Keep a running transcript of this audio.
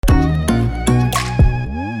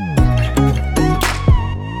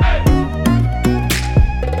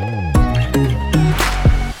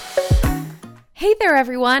there,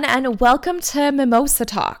 everyone, and welcome to Mimosa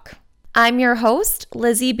Talk. I'm your host,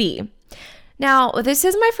 Lizzie B. Now, this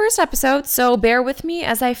is my first episode, so bear with me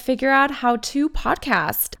as I figure out how to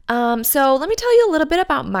podcast. So let me tell you a little bit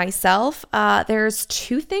about myself. There's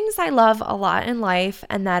two things I love a lot in life,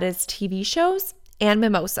 and that is TV shows and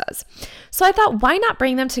mimosas. So I thought, why not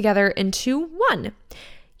bring them together into one?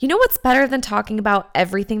 You know what's better than talking about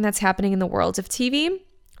everything that's happening in the world of TV?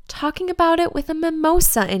 Talking about it with a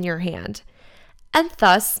mimosa in your hand. And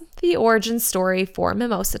thus, the origin story for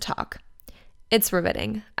Mimosa Talk. It's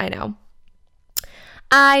riveting, I know.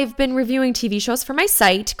 I've been reviewing TV shows for my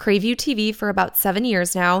site, Crayview TV, for about 7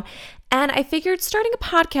 years now, and I figured starting a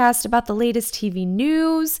podcast about the latest TV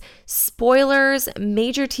news, spoilers,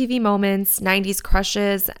 major TV moments, 90s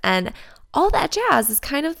crushes, and all that jazz is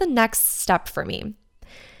kind of the next step for me.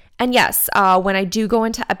 And yes, when I do go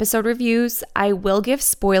into episode reviews, I will give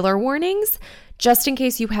spoiler warnings, just in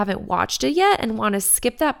case you haven't watched it yet and want to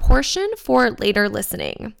skip that portion for later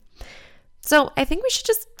listening. So I think we should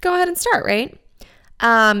just go ahead and start, right?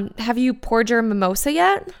 Have you poured your mimosa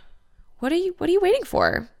yet? What are you waiting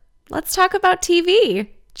for? Let's talk about TV.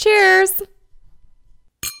 Cheers!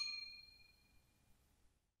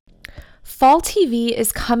 Fall TV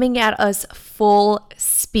is coming at us full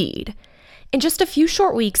speed. In just a few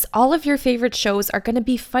short weeks, all of your favorite shows are going to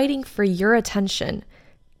be fighting for your attention.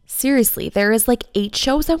 Seriously, there is like 8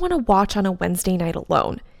 shows I want to watch on a Wednesday night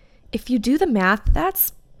alone. If you do the math,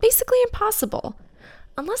 that's basically impossible.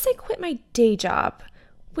 Unless I quit my day job,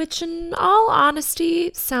 which in all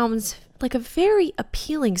honesty sounds like a very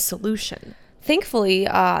appealing solution. Thankfully,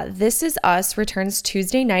 This Is Us returns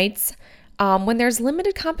Tuesday nights when there's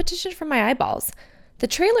limited competition for my eyeballs. The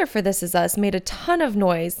trailer for This Is Us made a ton of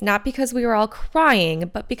noise, not because we were all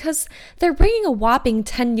crying, but because they're bringing a whopping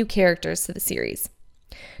 10 new characters to the series.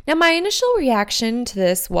 Now, my initial reaction to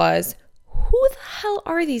this was, who the hell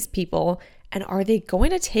are these people, and are they going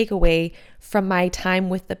to take away from my time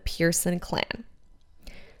with the Pearson clan?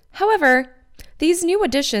 However, these new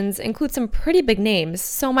additions include some pretty big names,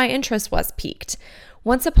 so my interest was piqued.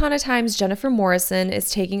 Once Upon a Time's Jennifer Morrison is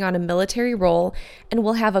taking on a military role and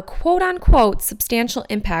will have a quote-unquote substantial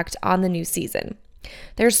impact on the new season.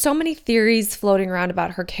 There's so many theories floating around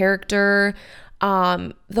about her character.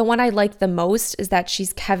 The one I like the most is that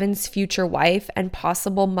she's Kevin's future wife and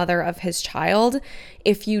possible mother of his child.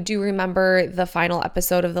 If you do remember the final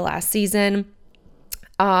episode of the last season,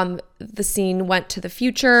 the scene went to the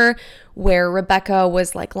future where Rebecca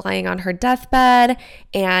was like lying on her deathbed,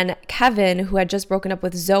 and Kevin, who had just broken up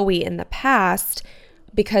with Zoe in the past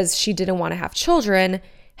because she didn't want to have children,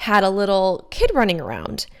 had a little kid running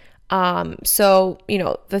around. So,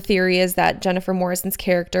 the theory is that Jennifer Morrison's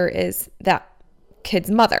character is that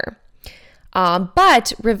kid's mother.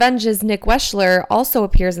 But Revenge's Nick Weschler also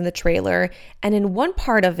appears in the trailer, and in one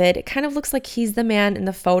part of it, it kind of looks like he's the man in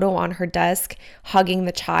the photo on her desk hugging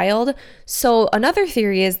the child. So another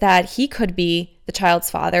theory is that he could be the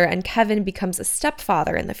child's father and Kevin becomes a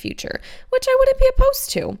stepfather in the future, which I wouldn't be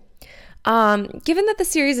opposed to. Given that the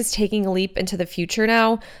series is taking a leap into the future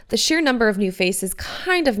now, the sheer number of new faces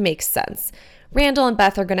kind of makes sense. Randall and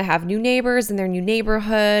Beth are going to have new neighbors in their new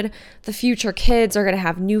neighborhood. The future kids are going to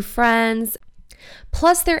have new friends.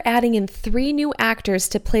 Plus, they're adding in 3 new actors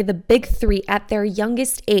to play the big 3 at their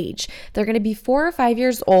youngest age. They're going to be 4 or 5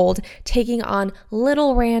 years old, taking on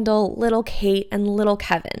little Randall, little Kate, and little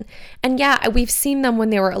Kevin. And yeah, we've seen them when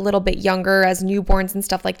they were a little bit younger as newborns and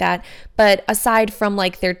stuff like that. But aside from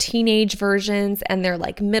like their teenage versions and their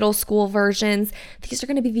like middle school versions, these are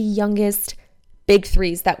going to be the youngest big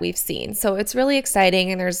 3s that we've seen. So it's really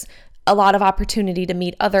exciting, and there's a lot of opportunity to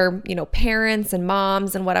meet other, parents and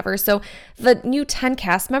moms and whatever. So the new 10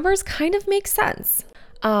 cast members kind of make sense.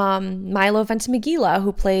 Milo Ventimiglia,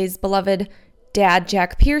 who plays beloved dad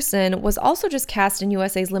Jack Pearson, was also just cast in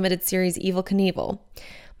USA's limited series Evel Knievel.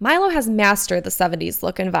 Milo has mastered the 70s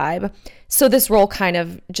look and vibe, so this role kind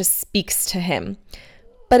of just speaks to him.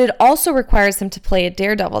 But it also requires him to play a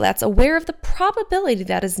daredevil that's aware of the probability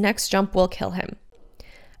that his next jump will kill him.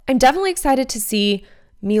 I'm definitely excited to see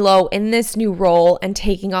Milo in this new role and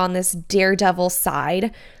taking on this daredevil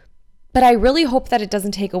side, but I really hope that it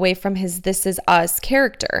doesn't take away from his This Is Us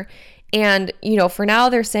character. And, for now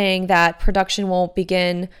they're saying that production won't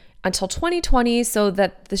begin until 2020, so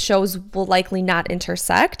that the shows will likely not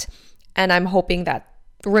intersect. And I'm hoping that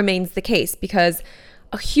remains the case, because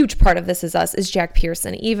a huge part of This Is Us is Jack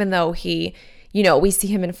Pearson, even though he, we see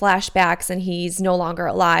him in flashbacks and he's no longer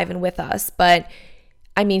alive and with us. But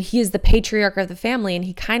I mean, he is the patriarch of the family, and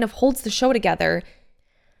he kind of holds the show together.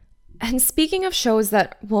 And speaking of shows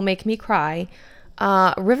that will make me cry,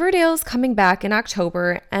 Riverdale's coming back in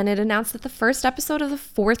October, and it announced that the first episode of the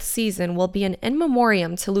 4th season will be an in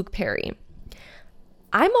memoriam to Luke Perry.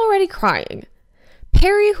 I'm already crying.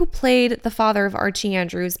 Perry, who played the father of Archie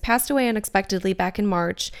Andrews, passed away unexpectedly back in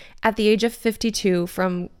March at the age of 52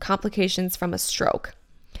 from complications from a stroke.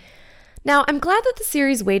 Now, I'm glad that the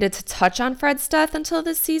series waited to touch on Fred's death until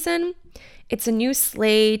this season. It's a new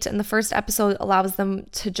slate, and the first episode allows them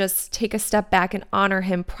to just take a step back and honor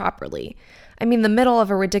him properly. I mean, the middle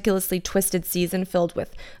of a ridiculously twisted season filled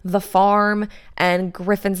with the farm and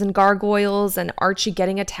griffins and gargoyles and Archie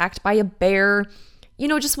getting attacked by a bear,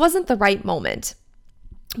 just wasn't the right moment.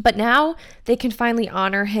 But now they can finally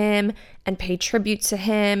honor him and pay tribute to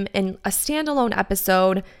him in a standalone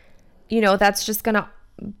episode, that's just going to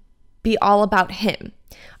be all about him.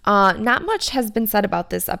 Not much has been said about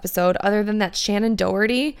this episode other than that Shannon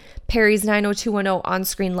Doherty, Perry's 90210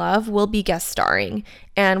 on-screen love, will be guest starring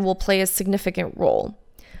and will play a significant role.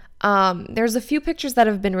 There's a few pictures that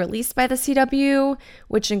have been released by the CW,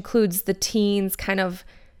 which includes the teens kind of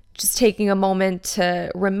just taking a moment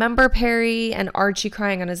to remember Perry and Archie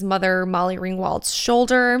crying on his mother, Molly Ringwald's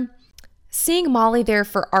shoulder. Seeing Molly there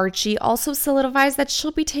for Archie also solidifies that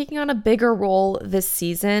she'll be taking on a bigger role this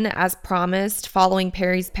season, as promised, following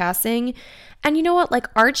Perry's passing. And you know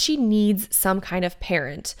what? Archie needs some kind of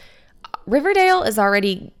parent. Riverdale is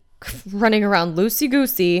already running around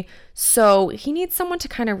loosey-goosey, so he needs someone to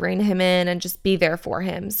kind of rein him in and just be there for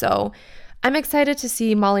him. So I'm excited to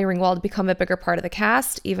see Molly Ringwald become a bigger part of the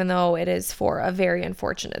cast, even though it is for a very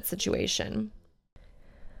unfortunate situation.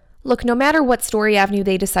 Look, no matter what story avenue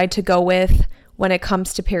they decide to go with when it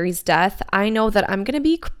comes to Perry's death, I know that I'm going to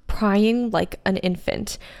be crying like an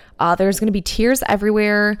infant. There's going to be tears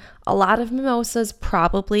everywhere, a lot of mimosas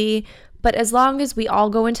probably, but as long as we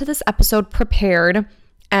all go into this episode prepared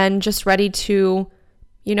and just ready to,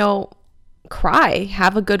 cry,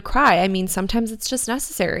 have a good cry. I mean, sometimes it's just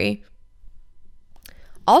necessary.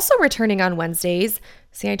 Also returning on Wednesdays,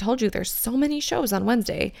 see, I told you there's so many shows on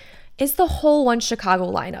Wednesday, is the whole One Chicago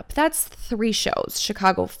lineup. That's 3 shows: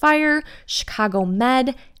 Chicago Fire, Chicago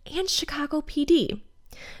Med, and Chicago PD.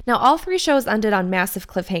 Now, all 3 shows ended on massive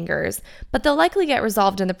cliffhangers, but they'll likely get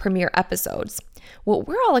resolved in the premiere episodes. What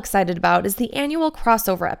we're all excited about is the annual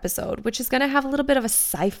crossover episode, which is going to have a little bit of a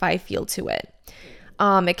sci-fi feel to it.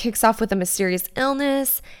 It kicks off with a mysterious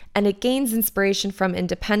illness, and it gains inspiration from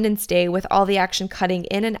Independence Day with all the action cutting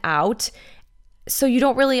in and out, so you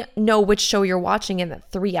don't really know which show you're watching in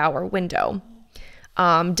that 3-hour window.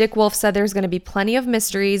 Dick Wolf said there's going to be plenty of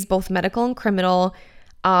mysteries, both medical and criminal,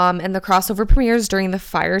 and the crossover premieres during the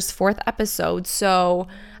Fire's 4th episode. So,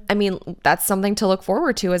 I mean, that's something to look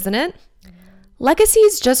forward to, isn't it?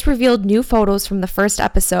 Legacy's just revealed new photos from the first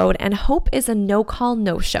episode, and Hope is a no-call,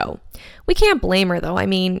 no-show. We can't blame her, though. I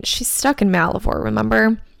mean, she's stuck in Malivore,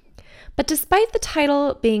 remember? But despite the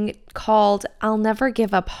title being called I'll Never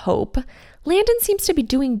Give Up Hope, Landon seems to be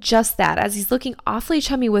doing just that, as he's looking awfully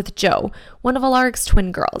chummy with Jo, one of Alaric's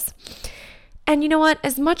twin girls. And you know what?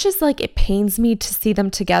 As much as it pains me to see them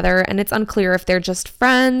together, and it's unclear if they're just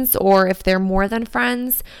friends or if they're more than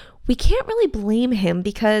friends, we can't really blame him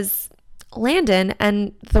because Landon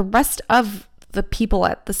and the rest of the people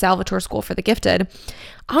at the Salvatore School for the Gifted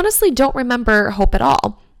honestly don't remember Hope at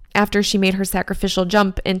all after she made her sacrificial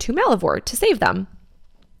jump into Malivore to save them.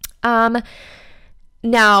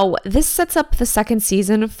 Now, this sets up the second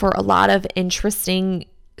season for a lot of interesting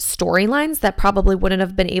storylines that probably wouldn't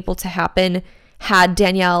have been able to happen had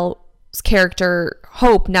Danielle's character,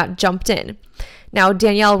 Hope, not jumped in. Now,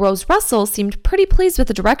 Danielle Rose Russell seemed pretty pleased with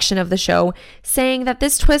the direction of the show, saying that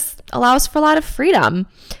this twist allows for a lot of freedom.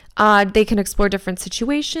 They can explore different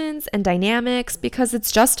situations and dynamics because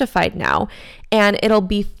it's justified now, and it'll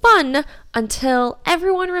be fun until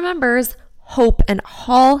everyone remembers Hope and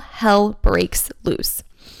all hell breaks loose.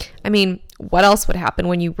 I mean, what else would happen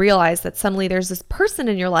when you realize that suddenly there's this person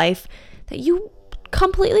in your life that you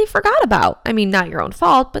completely forgot about? I mean, not your own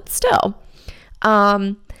fault, but still.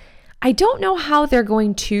 I don't know how they're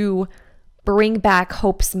going to bring back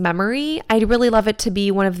Hope's memory. I'd really love it to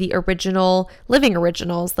be one of the living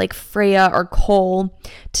originals like Freya or Cole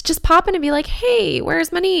to just pop in and be like, hey,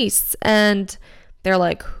 where's my niece? And they're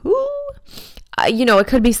like, who? It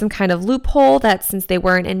could be some kind of loophole that since they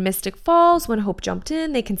weren't in Mystic Falls when Hope jumped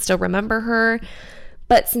in, they can still remember her.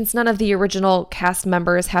 But since none of the original cast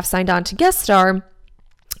members have signed on to guest star,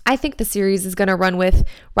 I think the series is going to run with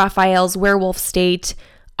Raphael's werewolf state,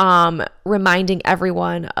 reminding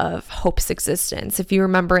everyone of Hope's existence. If you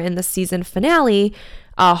remember in the season finale,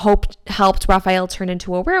 Hope helped Raphael turn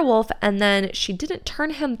into a werewolf, and then she didn't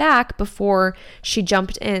turn him back before she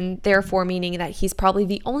jumped in, therefore meaning that he's probably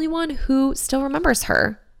the only one who still remembers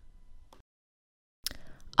her.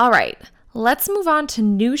 All right, let's move on to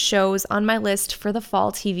new shows on my list for the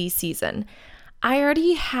fall TV season. I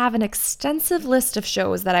already have an extensive list of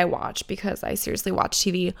shows that I watch because I seriously watch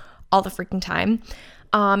TV all the freaking time.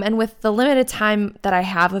 And with the limited time that I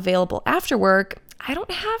have available after work, I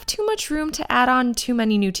don't have too much room to add on too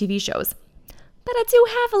many new TV shows. But I do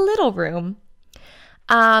have a little room.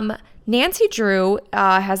 Nancy Drew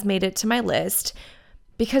has made it to my list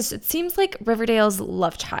because it seems like Riverdale's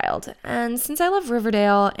love child. And since I love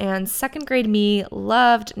Riverdale and second grade me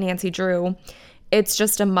loved Nancy Drew, it's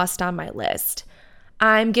just a must on my list.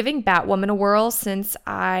 I'm giving Batwoman a whirl since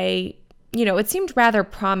it seemed rather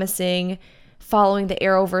promising following the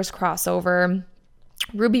Arrowverse crossover.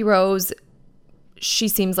 Ruby Rose, she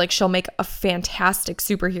seems like she'll make a fantastic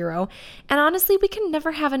superhero. And honestly, we can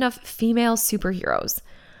never have enough female superheroes.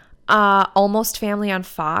 Almost Family on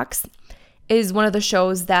Fox is one of the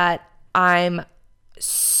shows that I'm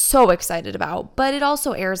so excited about, but it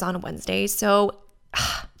also airs on Wednesday, so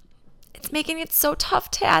it's making it so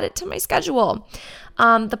tough to add it to my schedule.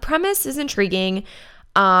 The premise is intriguing.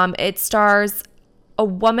 It stars a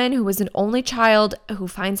woman who was an only child who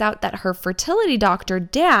finds out that her fertility doctor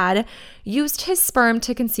dad used his sperm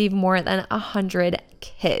to conceive more than 100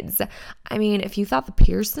 kids. I mean, if you thought the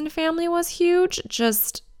Pearson family was huge,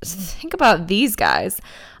 just think about these guys.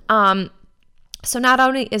 So not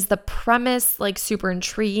only is the premise like super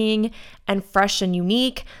intriguing and fresh and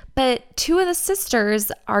unique, but two of the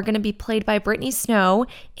sisters are going to be played by Brittany Snow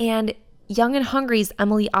and Young and Hungry's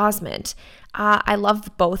Emily Osment. I love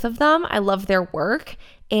both of them. I love their work.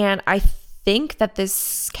 And I think that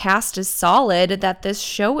this cast is solid, that this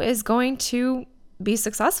show is going to be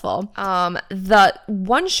successful. The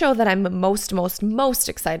one show that I'm most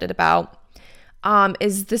excited about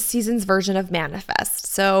is this season's version of Manifest.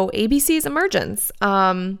 So ABC's Emergence.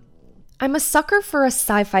 I'm a sucker for a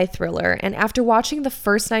sci-fi thriller. And after watching the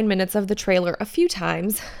first 9 minutes of the trailer a few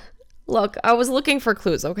times, look, I was looking for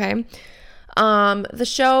clues, okay? The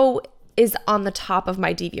show is on the top of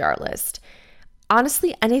my DVR list.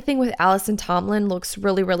 Honestly, anything with Allison Tomlin looks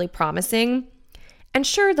really, really promising. And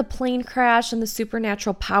sure, the plane crash and the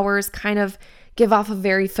supernatural powers kind of give off a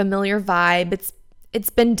very familiar vibe. It's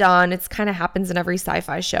been done. It's kind of happens in every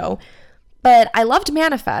sci-fi show. But I loved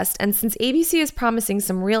Manifest, and since ABC is promising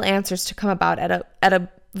some real answers to come about at a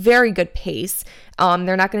very good pace,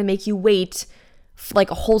 they're not going to make you wait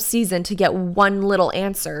like a whole season to get one little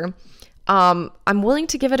answer. I'm willing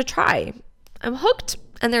to give it a try. I'm hooked,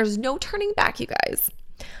 and there's no turning back, you guys.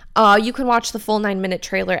 You can watch the full 9-minute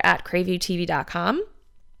trailer at craveyoutv.com.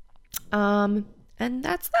 And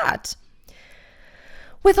that's that.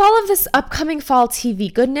 With all of this upcoming fall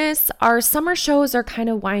TV goodness, our summer shows are kind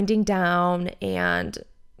of winding down, and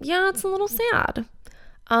yeah, it's a little sad.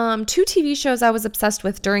 2 TV shows I was obsessed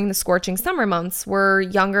with during the scorching summer months were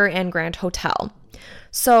Younger and Grand Hotel.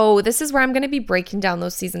 So this is where I'm going to be breaking down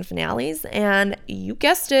those season finales, and you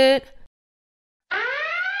guessed it.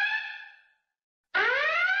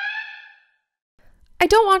 I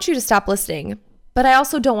don't want you to stop listening, but I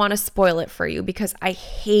also don't want to spoil it for you because I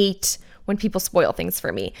hate when people spoil things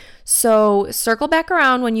for me. So circle back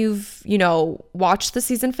around when you've, watched the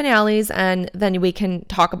season finales, and then we can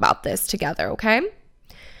talk about this together, okay?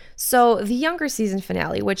 So the Younger season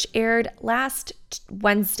finale, which aired last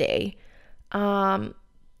Wednesday,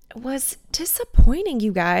 was disappointing,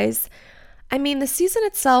 you guys. I mean, the season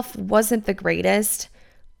itself wasn't the greatest,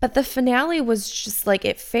 but the finale was just like,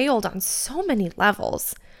 it failed on so many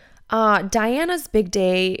levels. Diana's big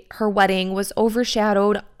day, her wedding, was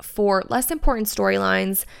overshadowed for less important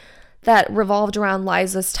storylines that revolved around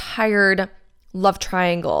Liza's tired love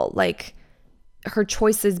triangle, like her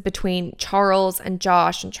choices between Charles and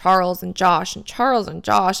Josh and Charles and Josh and Charles and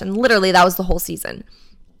Josh, and literally that was the whole season.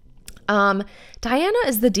 Diana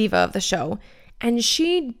is the diva of the show, and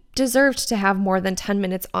she deserved to have more than 10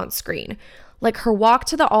 minutes on screen. Like, her walk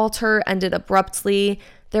to the altar ended abruptly.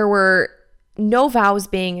 There were no vows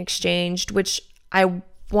being exchanged, which I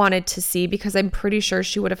wanted to see because I'm pretty sure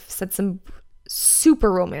she would have said some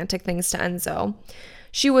super romantic things to Enzo.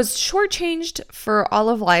 She was shortchanged for all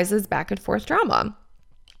of Liza's back and forth drama.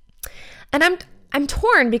 And I'm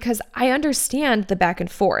torn because I understand the back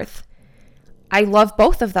and forth. I love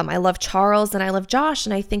both of them. I love Charles and I love Josh,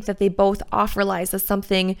 and I think that they both offer Liza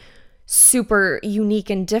something super unique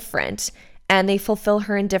and different, and they fulfill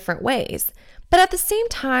her in different ways. But at the same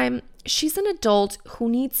time, she's an adult who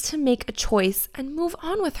needs to make a choice and move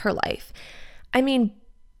on with her life. I mean,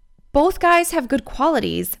 Both guys have good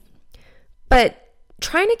qualities, but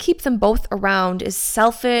trying to keep them both around is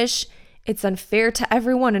selfish, it's unfair to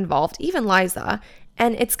everyone involved, even Liza,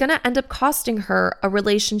 and it's going to end up costing her a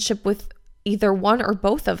relationship with either one or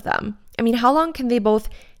both of them. I mean, how long can they both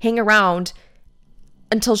hang around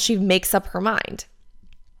until she makes up her mind?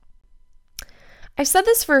 I've said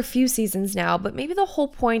this for a few seasons now, but maybe the whole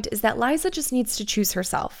point is that Liza just needs to choose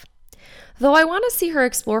herself. Though I want to see her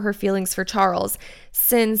explore her feelings for Charles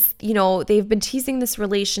since, they've been teasing this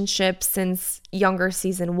relationship since Younger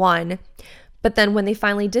season 1. But then when they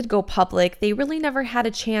finally did go public, they really never had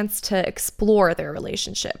a chance to explore their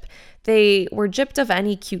relationship. They were gypped of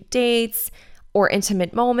any cute dates or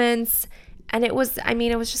intimate moments. And it was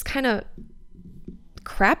just kind of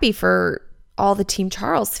crappy for all the Team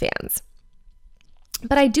Charles fans.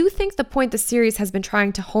 But I do think the point the series has been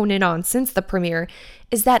trying to hone in on since the premiere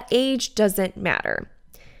is that age doesn't matter.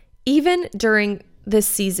 Even during this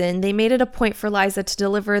season, they made it a point for Liza to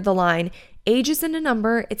deliver the line, "Age isn't a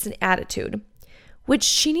number, it's an attitude," which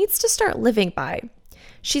she needs to start living by.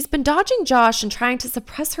 She's been dodging Josh and trying to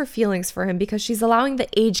suppress her feelings for him because she's allowing the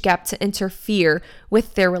age gap to interfere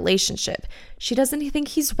with their relationship. She doesn't think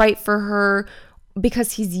he's right for her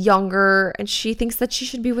because he's younger, and she thinks that she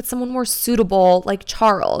should be with someone more suitable like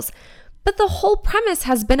Charles. But the whole premise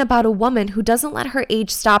has been about a woman who doesn't let her age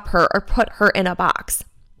stop her or put her in a box.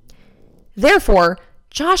 Therefore,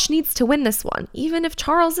 Josh needs to win this one, even if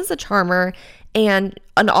Charles is a charmer and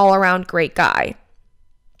an all-around great guy.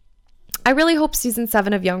 I really hope season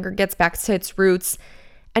 7 of Younger gets back to its roots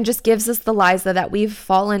and just gives us the Liza that we've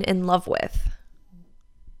fallen in love with.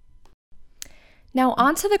 Now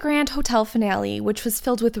on to the Grand Hotel finale, which was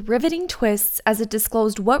filled with riveting twists as it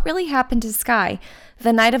disclosed what really happened to Sky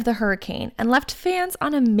the night of the hurricane and left fans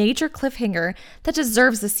on a major cliffhanger that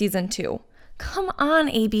deserves a season 2. Come on,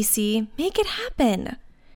 ABC, make it happen.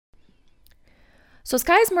 So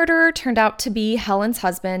Sky's murderer turned out to be Helen's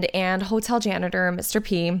husband and hotel janitor, Mr.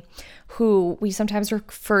 P, who we sometimes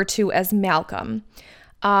refer to as Malcolm.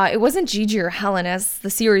 It wasn't Gigi or Helen as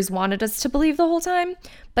the series wanted us to believe the whole time,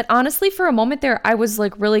 but honestly, for a moment there, I was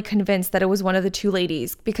really convinced that it was one of the two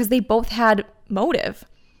ladies because they both had motive.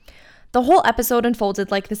 The whole episode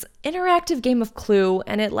unfolded like this interactive game of Clue,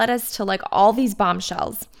 and it led us to all these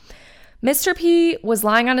bombshells. Mr. P was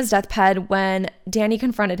lying on his deathbed when Danny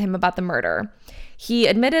confronted him about the murder. He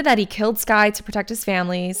admitted that he killed Sky to protect his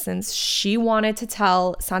family since she wanted to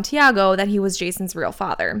tell Santiago that he was Jason's real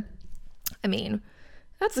father. I mean,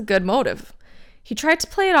 that's a good motive. He tried to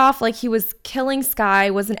play it off like he was killing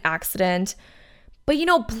Sky was an accident. But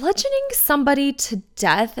bludgeoning somebody to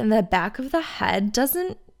death in the back of the head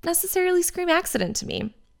doesn't necessarily scream accident to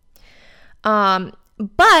me.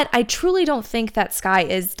 But I truly don't think that Sky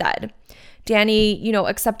is dead. Danny,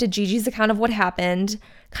 accepted Gigi's account of what happened,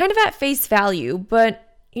 kind of at face value,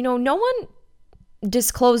 but, no one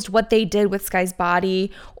disclosed what they did with Sky's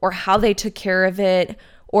body or how they took care of it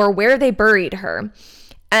or where they buried her.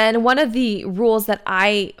 And one of the rules that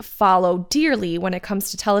I follow dearly when it comes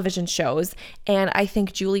to television shows, and I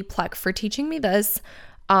thank Julie Plec for teaching me this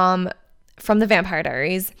from the Vampire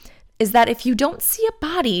Diaries, is that if you don't see a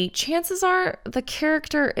body, chances are the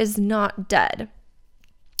character is not dead.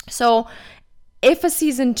 So if a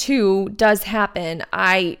season 2 does happen,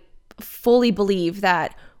 I fully believe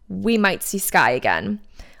that we might see Sky again.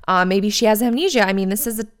 Maybe she has amnesia. I mean, this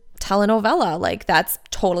is a telenovela. That's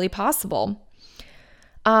totally possible.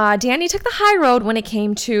 Danny took the high road when it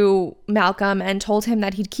came to Malcolm and told him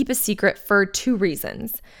that he'd keep a secret for 2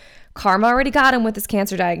 reasons. Karma already got him with his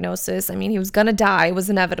cancer diagnosis. I mean, he was gonna die. It was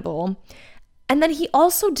inevitable. And then he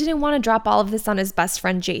also didn't want to drop all of this on his best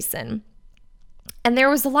friend, Jason. And there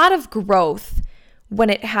was a lot of growth when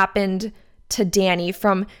it happened to Danny,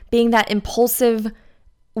 from being that impulsive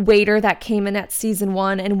waiter that came in at season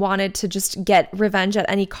 1 and wanted to just get revenge at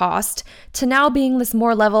any cost, to now being this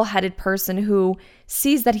more level-headed person who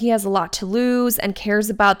sees that he has a lot to lose and cares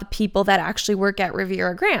about the people that actually work at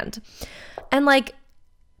Riviera Grand. And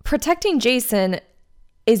protecting Jason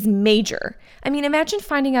is major. I mean, imagine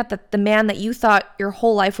finding out that the man that you thought your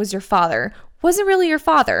whole life was your father wasn't really your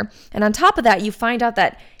father. And on top of that, you find out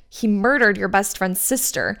that he murdered your best friend's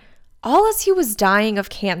sister, all as he was dying of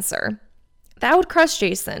cancer. That would crush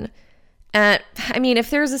Jason. And I mean, if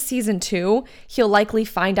there's a season 2, he'll likely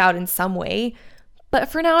find out in some way. But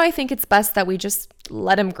for now, I think it's best that we just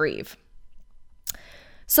let him grieve.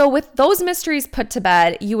 So with those mysteries put to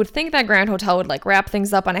bed, you would think that Grand Hotel would wrap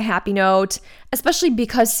things up on a happy note, especially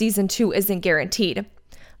because season 2 isn't guaranteed.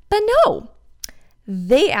 But no,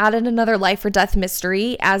 They added another life or death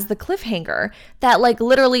mystery as the cliffhanger that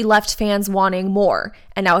literally left fans wanting more.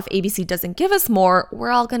 And now if ABC doesn't give us more,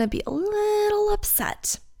 we're all going to be a little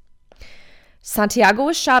upset. Santiago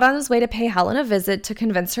was shot on his way to pay Helen a visit to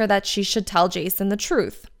convince her that she should tell Jason the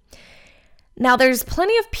truth. Now, there's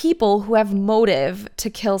plenty of people who have motive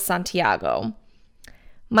to kill Santiago.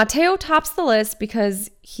 Mateo tops the list because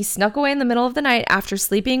he snuck away in the middle of the night after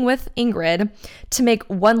sleeping with Ingrid to make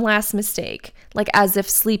one last mistake, as if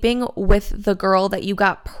sleeping with the girl that you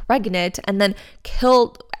got pregnant and then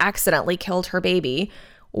accidentally killed her baby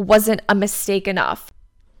wasn't a mistake enough.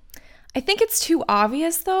 I think it's too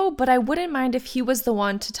obvious though, but I wouldn't mind if he was the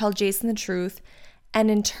one to tell Jason the truth, and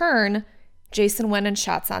in turn, Jason went and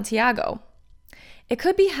shot Santiago. It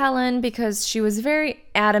could be Helen because she was very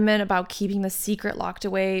adamant about keeping the secret locked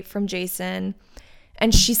away from Jason,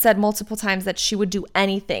 and she said multiple times that she would do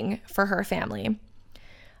anything for her family.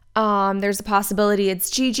 There's a possibility it's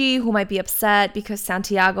Gigi, who might be upset because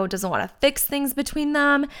Santiago doesn't want to fix things between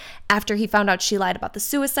them after he found out she lied about the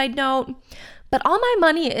suicide note. But all my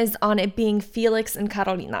money is on it being Felix and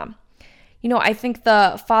Carolina. I think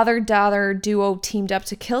the father-daughter duo teamed up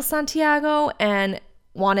to kill Santiago and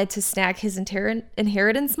wanted to snag his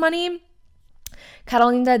inheritance money.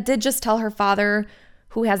 Carolina did just tell her father,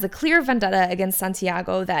 who has a clear vendetta against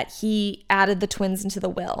Santiago, that he added the twins into the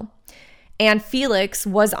will. And Felix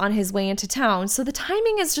was on his way into town, so the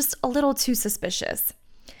timing is just a little too suspicious.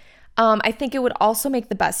 I think it would also make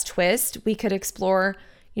the best twist. We could explore,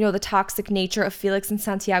 the toxic nature of Felix and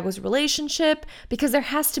Santiago's relationship, because there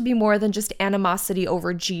has to be more than just animosity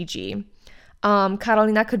over Gigi.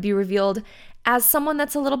 Carolina could be revealed as someone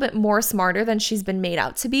that's a little bit more smarter than she's been made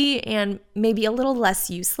out to be, and maybe a little less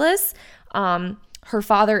useless. Her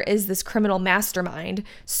father is this criminal mastermind,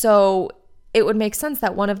 so it would make sense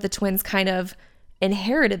that one of the twins kind of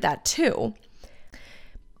inherited that too.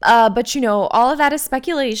 But all of that is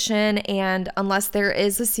speculation, and unless there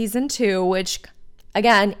is a season 2, which,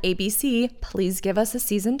 again, ABC, please give us a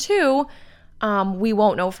season 2, we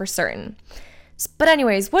won't know for certain. But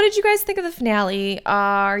anyways, what did you guys think of the finale?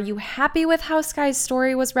 Are you happy with how Skye's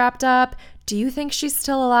story was wrapped up? Do you think she's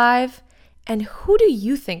still alive? And who do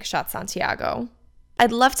you think shot Santiago?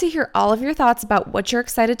 I'd love to hear all of your thoughts about what you're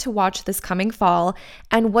excited to watch this coming fall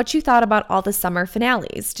and what you thought about all the summer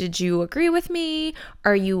finales. Did you agree with me?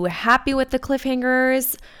 Are you happy with the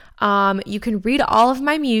cliffhangers? You can read all of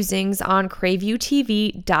my musings on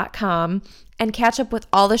craveyoutv.com and catch up with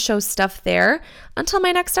all the show's stuff there until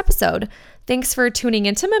my next episode. Thanks for tuning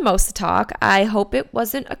into Mimosa Talk. I hope it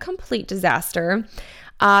wasn't a complete disaster.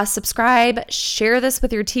 Subscribe, share this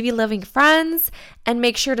with your TV loving friends, and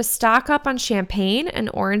make sure to stock up on champagne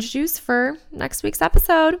and orange juice for next week's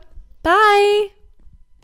episode. Bye!